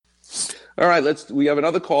All right, we have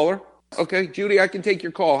another caller. Okay, Judy, I can take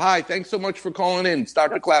your call. Hi, thanks so much for calling in. It's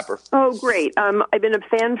Dr. Klapper. Oh, great. I've been a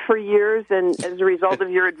fan for years, and as a result of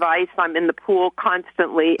your advice, I'm in the pool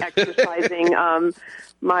constantly exercising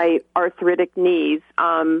my arthritic knees.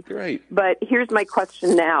 Great. But here's my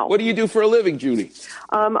question now. What do you do for a living, Judy?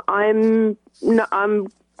 I'm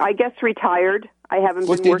I guess retired. I haven't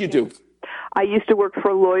What been did working. you do? I used to work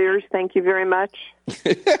for lawyers. Thank you very much.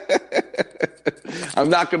 I'm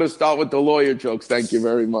not going to start with the lawyer jokes. Thank you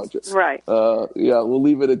very much. Right. Yeah, we'll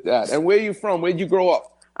leave it at that. And where are you from? Where'd you grow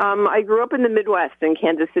up? I grew up in the Midwest in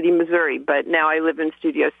Kansas City, Missouri, but now I live in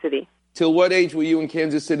Studio City. Till what age were you in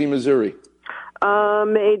Kansas City, Missouri?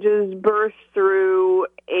 Ages birth through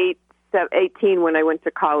 18 when I went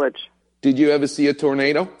to college. Did you ever see a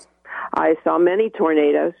tornado? I saw many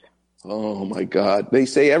tornadoes. Oh, my God. They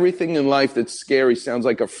say everything in life that's scary sounds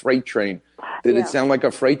like a freight train. Did it sound like a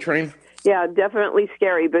freight train? Yeah, definitely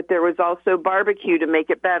scary, but there was also barbecue to make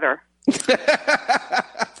it better.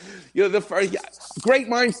 Great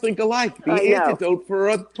minds think alike. The antidote for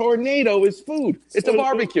a tornado is food. It's a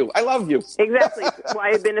barbecue. I love you. Exactly. That's why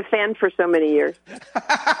I've been a fan for so many years.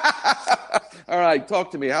 All right, talk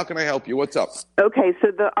to me. How can I help you? What's up? Okay, so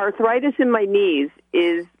the arthritis in my knees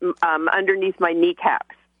is underneath my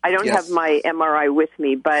kneecaps. I don't have my MRI with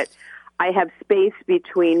me, but I have space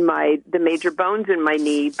between the major bones in my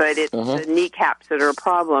knee, but it's the kneecaps that are a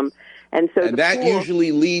problem. And that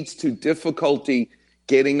usually leads to difficulty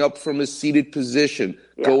getting up from a seated position,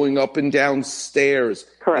 going up and down stairs.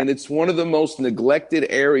 Correct. And it's one of the most neglected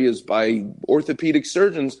areas by orthopedic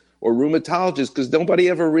surgeons or rheumatologists because nobody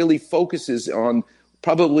ever really focuses on,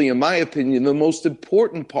 probably in my opinion, the most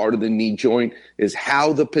important part of the knee joint is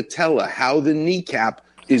how the patella, how the kneecap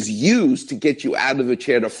is used to get you out of the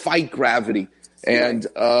chair to fight gravity. And,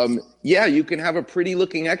 you can have a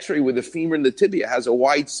pretty-looking x-ray where the femur and the tibia has a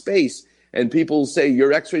wide space, and people say,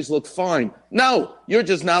 your x-rays look fine. No, you're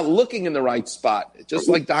just not looking in the right spot. Just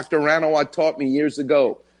like Dr. Ranawat taught me years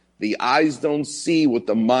ago, the eyes don't see what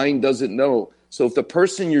the mind doesn't know. So if the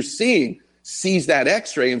person you're seeing sees that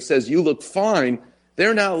x-ray and says, you look fine,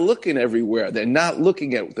 they're not looking everywhere. They're not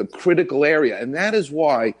looking at the critical area. And that is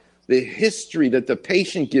why the history that the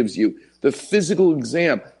patient gives you, the physical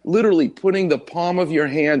exam, literally putting the palm of your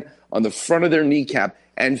hand on the front of their kneecap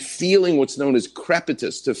and feeling what's known as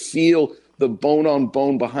crepitus, to feel the bone on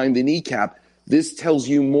bone behind the kneecap. This tells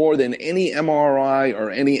you more than any MRI or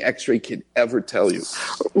any x-ray could ever tell you.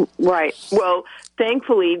 Right. Well,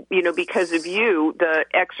 thankfully, because of you, the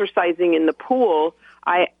exercising in the pool,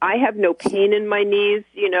 I have no pain in my knees.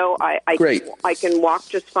 Great. I can walk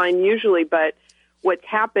just fine usually, but what's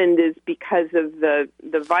happened is because of the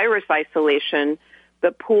virus isolation,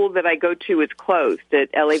 the pool that I go to is closed at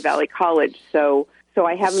LA Valley College. So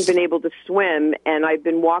I haven't been able to swim, and I've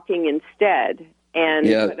been walking instead.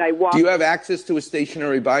 But I walk. Do you have access to a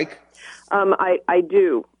stationary bike? I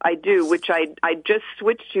do, which I just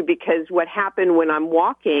switched to because what happened when I'm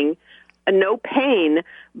walking, no pain,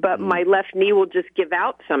 but my left knee will just give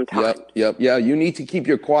out sometimes. Yep. Yeah, you need to keep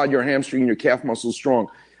your quad, your hamstring, and your calf muscles strong.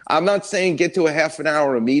 I'm not saying get to a half an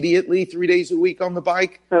hour immediately, 3 days a week on the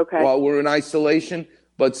bike while we're in isolation,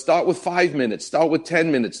 but start with 5 minutes, start with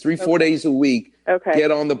 10 minutes, 3-4 days a week.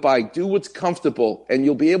 Get on the bike, do what's comfortable, and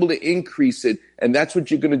you'll be able to increase it. And that's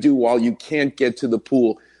what you're going to do while you can't get to the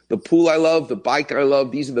pool. The pool I love, the bike I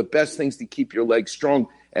love. These are the best things to keep your legs strong.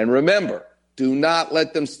 And remember, do not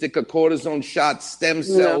let them stick a cortisone shot, stem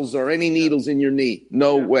cells, or any needles in your knee.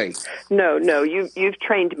 No way. No. You've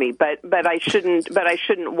trained me, but I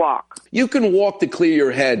shouldn't walk. You can walk to clear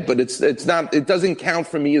your head, but it's not. It doesn't count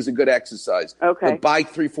for me as a good exercise. Okay. The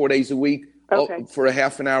bike 3-4 days a week for a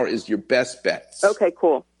half an hour is your best bet. Okay.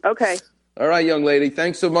 Cool. Okay. All right, young lady.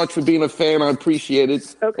 Thanks so much for being a fan. I appreciate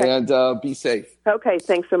it. Okay. And be safe. Okay.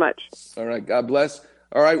 Thanks so much. All right. God bless.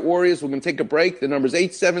 All right, Warriors, we're going to take a break. The number's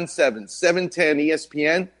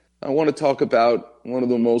 877-710-ESPN. I want to talk about one of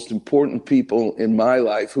the most important people in my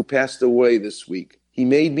life who passed away this week. He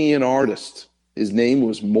made me an artist. His name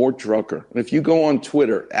was Mort Drucker. And if you go on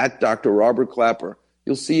Twitter, at Dr. Robert Klapper,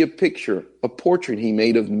 you'll see a picture, a portrait he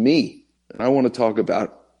made of me. And I want to talk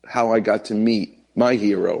about how I got to meet my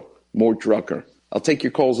hero, Mort Drucker. I'll take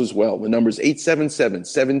your calls as well. The number's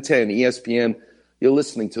 877-710-ESPN. You're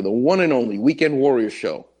listening to the one and only Weekend Warrior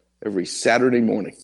Show every Saturday morning.